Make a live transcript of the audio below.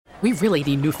We really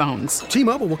need new phones.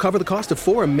 T-Mobile will cover the cost of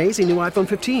 4 amazing new iPhone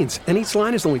 15s, and each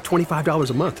line is only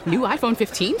 $25 a month. New iPhone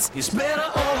 15s? It's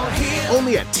better over here.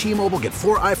 Only at T-Mobile, get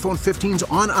 4 iPhone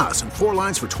 15s on us and 4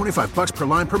 lines for $25 per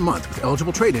line per month with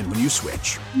eligible trade-in when you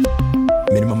switch.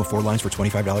 Minimum of 4 lines for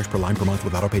 $25 per line per month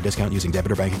with autopay discount using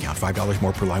debit or bank account. $5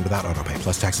 more per line without autopay,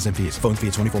 plus taxes and fees. Phone fee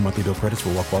at 24 monthly bill credits for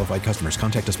well-qualified customers.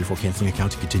 Contact us before canceling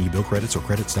account to continue bill credits or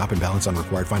credit stop and balance on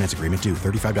required finance agreement due.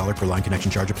 $35 per line connection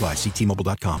charge applies. See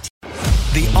T-Mobile.com.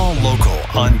 The All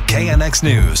Local on KNX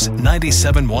News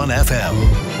 97.1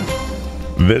 FM.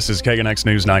 This is KNX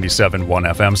News 97.1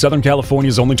 FM, Southern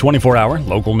California's only 24-hour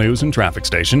local news and traffic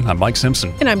station. I'm Mike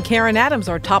Simpson. And I'm Karen Adams.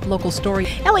 Our top local story.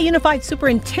 LA Unified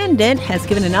Superintendent has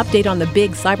given an update on the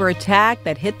big cyber attack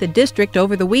that hit the district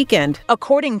over the weekend.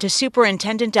 According to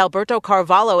Superintendent Alberto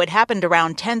Carvalho, it happened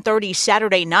around 10:30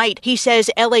 Saturday night. He says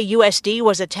LAUSD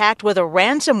was attacked with a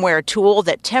ransomware tool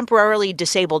that temporarily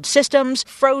disabled systems,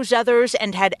 froze others,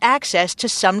 and had access to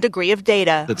some degree of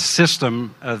data. The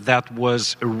system that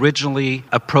was originally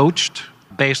approached,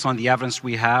 based on the evidence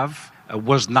we have,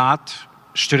 was not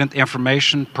student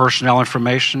information, personnel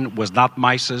information, was not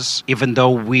MICE's, even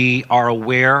though we are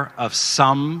aware of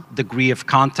some degree of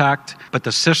contact. But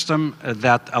the system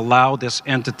that allowed this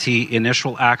entity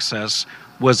initial access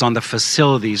was on the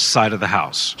facilities side of the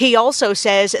house. He also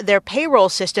says their payroll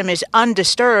system is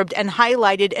undisturbed and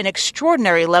highlighted an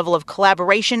extraordinary level of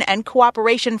collaboration and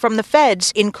cooperation from the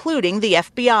feds, including the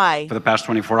FBI. For the past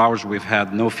 24 hours, we've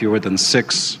had no fewer than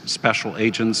 6 special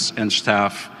agents and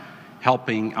staff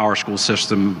helping our school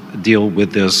system deal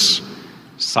with this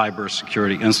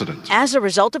cybersecurity incident. As a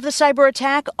result of the cyber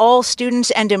attack, all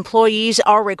students and employees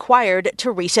are required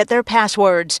to reset their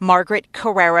passwords. Margaret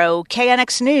Carrero,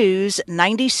 KNX News,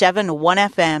 97.1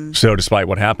 FM. So despite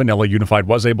what happened, LA Unified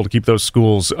was able to keep those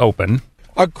schools open.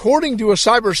 According to a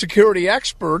cybersecurity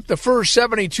expert, the first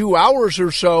 72 hours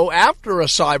or so after a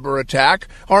cyber attack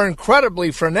are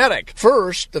incredibly frenetic.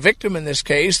 First, the victim in this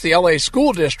case, the LA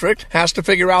School District, has to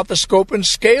figure out the scope and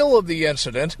scale of the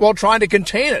incident while trying to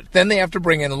contain it. Then they have to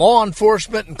bring in law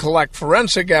enforcement and collect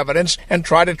forensic evidence and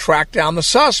try to track down the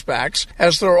suspects,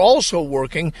 as they're also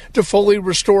working to fully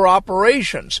restore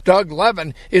operations. Doug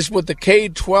Levin is with the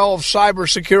K-12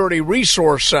 Cybersecurity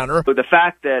Resource Center. But the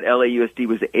fact that LAUSD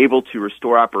was able to restore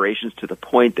operations to the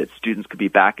point that students could be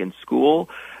back in school,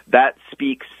 that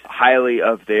speaks highly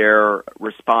of their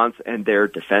response and their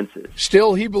defenses.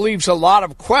 Still, he believes a lot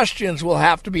of questions will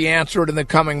have to be answered in the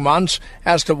coming months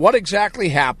as to what exactly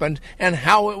happened and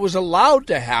how it was allowed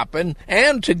to happen,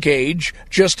 and to gauge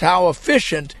just how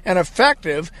efficient and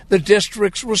effective the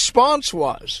district's response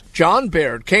was. John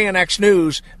Baird, KNX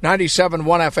News, 97.1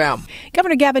 FM.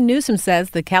 Governor Gavin Newsom says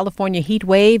the California heat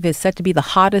wave is set to be the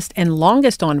hottest and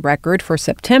longest on record for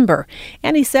September.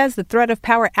 And he says the threat of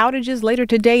power outages later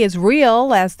today is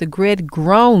real as the grid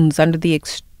groans under the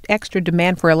extra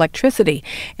demand for electricity.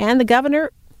 And the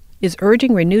governor is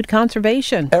urging renewed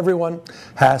conservation. Everyone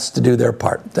has to do their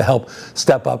part to help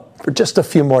step up for just a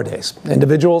few more days.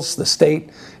 Individuals, the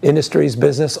state, industries,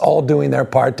 business, all doing their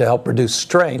part to help reduce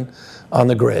strain on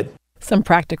the grid. Some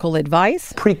practical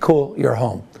advice. Pre-cool your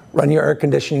home. Run your air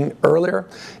conditioning earlier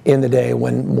in the day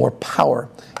when more power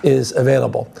is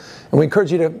available. And we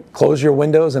encourage you to close your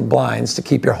windows and blinds to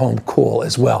keep your home cool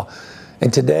as well.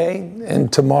 And today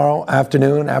and tomorrow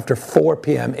afternoon after 4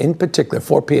 p.m., in particular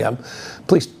 4 p.m.,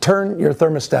 please turn your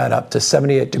thermostat up to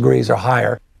 78 degrees or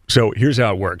higher. So here's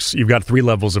how it works. You've got 3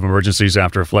 levels of emergencies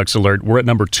after a flex alert. We're at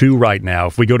number 2 right now.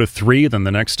 If we go to 3, then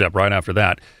the next step right after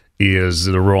that is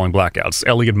the rolling blackouts.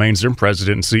 Elliot Mainzer,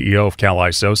 president and CEO of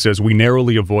CalISO, says we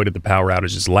narrowly avoided the power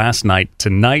outages last night.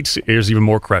 Tonight, there's even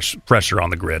more pressure on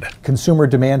the grid. Consumer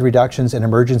demand reductions and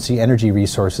emergency energy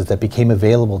resources that became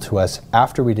available to us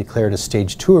after we declared a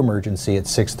stage 2 emergency at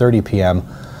 6:30 p.m.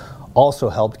 also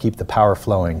helped keep the power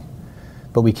flowing.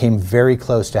 But we came very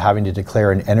close to having to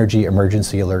declare an energy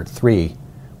emergency alert 3,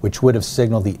 which would have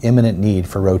signaled the imminent need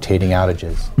for rotating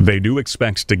outages. They do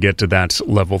expect to get to that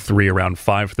level 3 around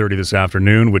 5:30 this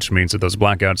afternoon, which means that those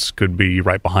blackouts could be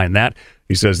right behind that.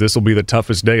 He says this will be the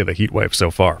toughest day of the heat wave so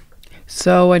far.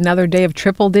 So another day of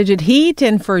triple-digit heat,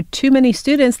 and for too many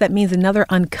students, that means another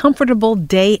uncomfortable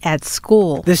day at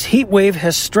school. This heat wave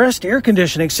has stressed air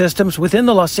conditioning systems within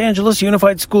the Los Angeles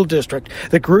Unified School District.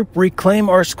 The group Reclaim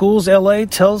Our Schools LA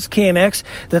tells KNX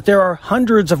that there are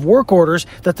hundreds of work orders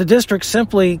that the district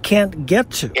simply can't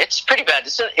get to. It's pretty bad.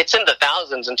 It's in the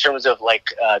thousands in terms of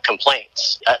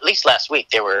complaints. At least last week,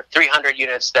 there were 300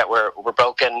 units that were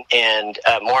broken and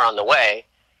more on the way.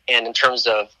 And in terms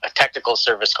of technical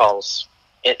service calls,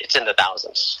 it's in the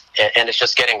thousands. And it's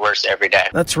just getting worse every day.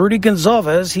 That's Rudy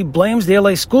Gonzalez. He blames the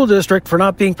LA School District for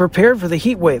not being prepared for the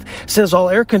heat wave. Says all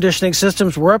air conditioning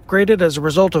systems were upgraded as a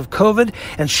result of COVID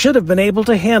and should have been able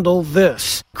to handle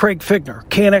this. Craig Figner,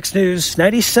 KNX News,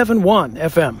 97.1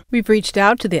 FM. We've reached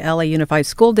out to the LA Unified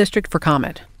School District for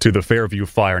comment. To the Fairview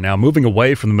fire now, moving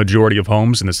away from the majority of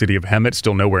homes in the city of Hemet,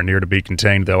 still nowhere near to be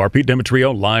contained, though. Our Pete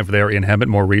Demetrio live there in Hemet.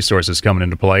 More resources coming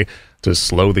into play to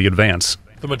slow the advance.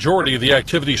 The majority of the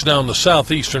activity is now in the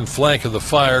southeastern flank of the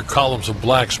fire, columns of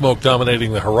black smoke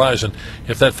dominating the horizon.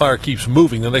 If that fire keeps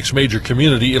moving, the next major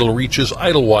community it'll reach is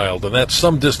Idlewild, and that's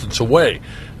some distance away.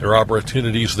 There are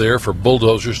opportunities there for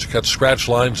bulldozers to cut scratch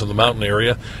lines in the mountain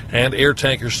area and air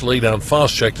tankers to lay down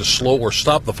Phos-Chek to slow or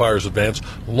stop the fire's advance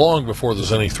long before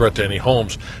there's any threat to any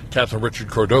homes. Captain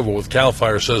Richard Cordova with CAL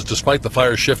FIRE says despite the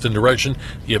fire's shift in direction,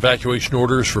 the evacuation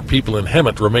orders for people in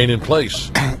Hemet remain in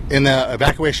place. In the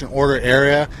evacuation order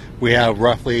area, we have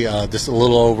roughly just a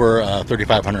little over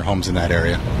 3,500 homes in that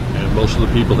area. And most of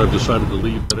the people have decided to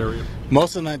leave that area?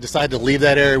 Most of them decided to leave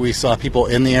that area. We saw people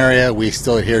in the area. We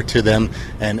still adhere to them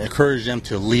and encourage them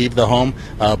to leave the home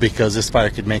because this fire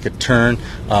could make a turn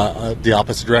the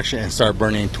opposite direction and start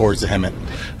burning towards the Hemet.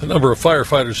 The number of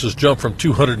firefighters has jumped from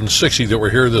 260 that were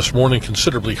here this morning,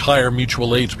 considerably higher.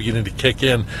 Mutual aid's beginning to kick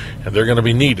in, and they're going to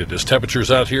be needed as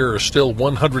temperatures out here are still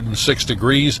 106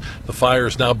 degrees. The fire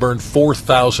has now burned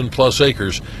 4,000 plus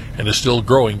acres and is still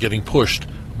growing, getting pushed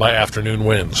by afternoon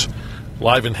winds.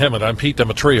 Live in Hemet, I'm Pete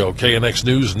Demetrio, KNX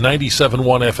News 97.1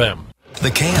 FM. The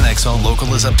KNX All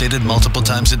Local is updated multiple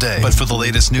times a day. But for the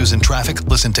latest news and traffic,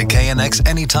 listen to KNX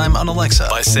anytime on Alexa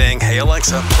by saying, "Hey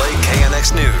Alexa, play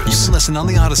KNX News." You can listen on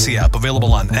the Odyssey app,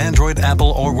 available on Android,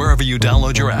 Apple, or wherever you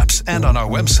download your apps, and on our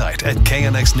website at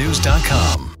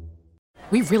knxnews.com.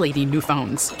 We really need new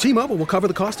phones. T-Mobile will cover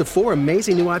the cost of 4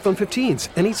 amazing new iPhone 15s,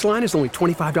 and each line is only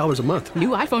 $25 a month. New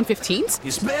iPhone 15s?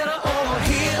 It's better over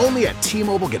here. Only at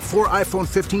T-Mobile, get 4 iPhone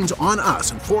 15s on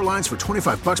us and 4 lines for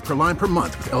 $25 per line per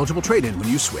month with eligible trade-in when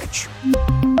you switch.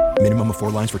 Minimum of 4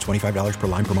 lines for $25 per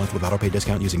line per month with autopay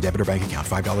discount using debit or bank account.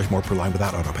 $5 more per line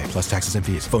without autopay, plus taxes and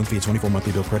fees. Phone fee at 24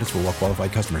 monthly bill credits for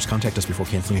well-qualified customers. Contact us before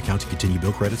canceling account to continue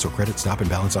bill credits or credit stop and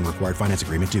balance on required finance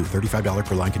agreement due. $35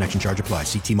 per line connection charge applies.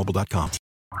 See T-Mobile.com.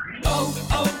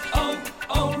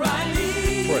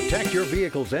 O'Reilly. Protect your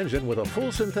vehicle's engine with a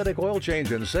full synthetic oil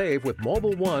change and save with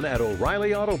Mobil 1 at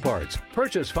O'Reilly Auto Parts.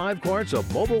 Purchase 5 quarts of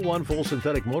Mobil 1 full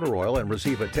synthetic motor oil and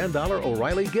receive a $10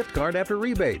 O'Reilly gift card after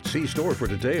rebate. See store for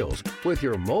details. With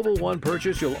your Mobil 1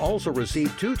 purchase, you'll also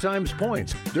receive 2 times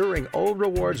points during O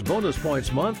Rewards Bonus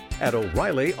Points Month at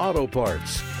O'Reilly Auto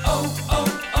Parts.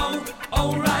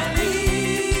 O'Reilly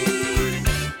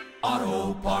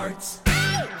Auto Parts.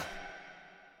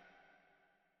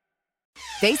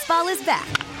 Baseball is back,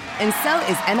 and so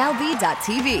is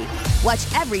MLB.tv.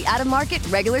 Watch every out-of-market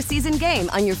regular season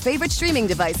game on your favorite streaming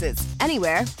devices,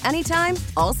 anywhere, anytime,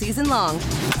 all season long.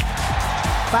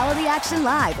 Follow the action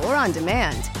live or on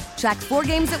demand. Track 4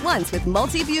 games at once with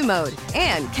multi-view mode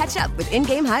and catch up with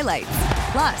in-game highlights.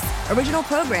 Plus, original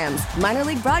programs, minor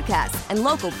league broadcasts, and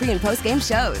local pre- and post-game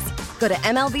shows. Go to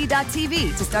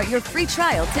MLB.tv to start your free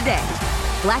trial today.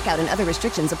 Blackout and other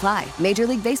restrictions apply. Major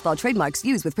League Baseball trademarks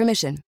used with permission.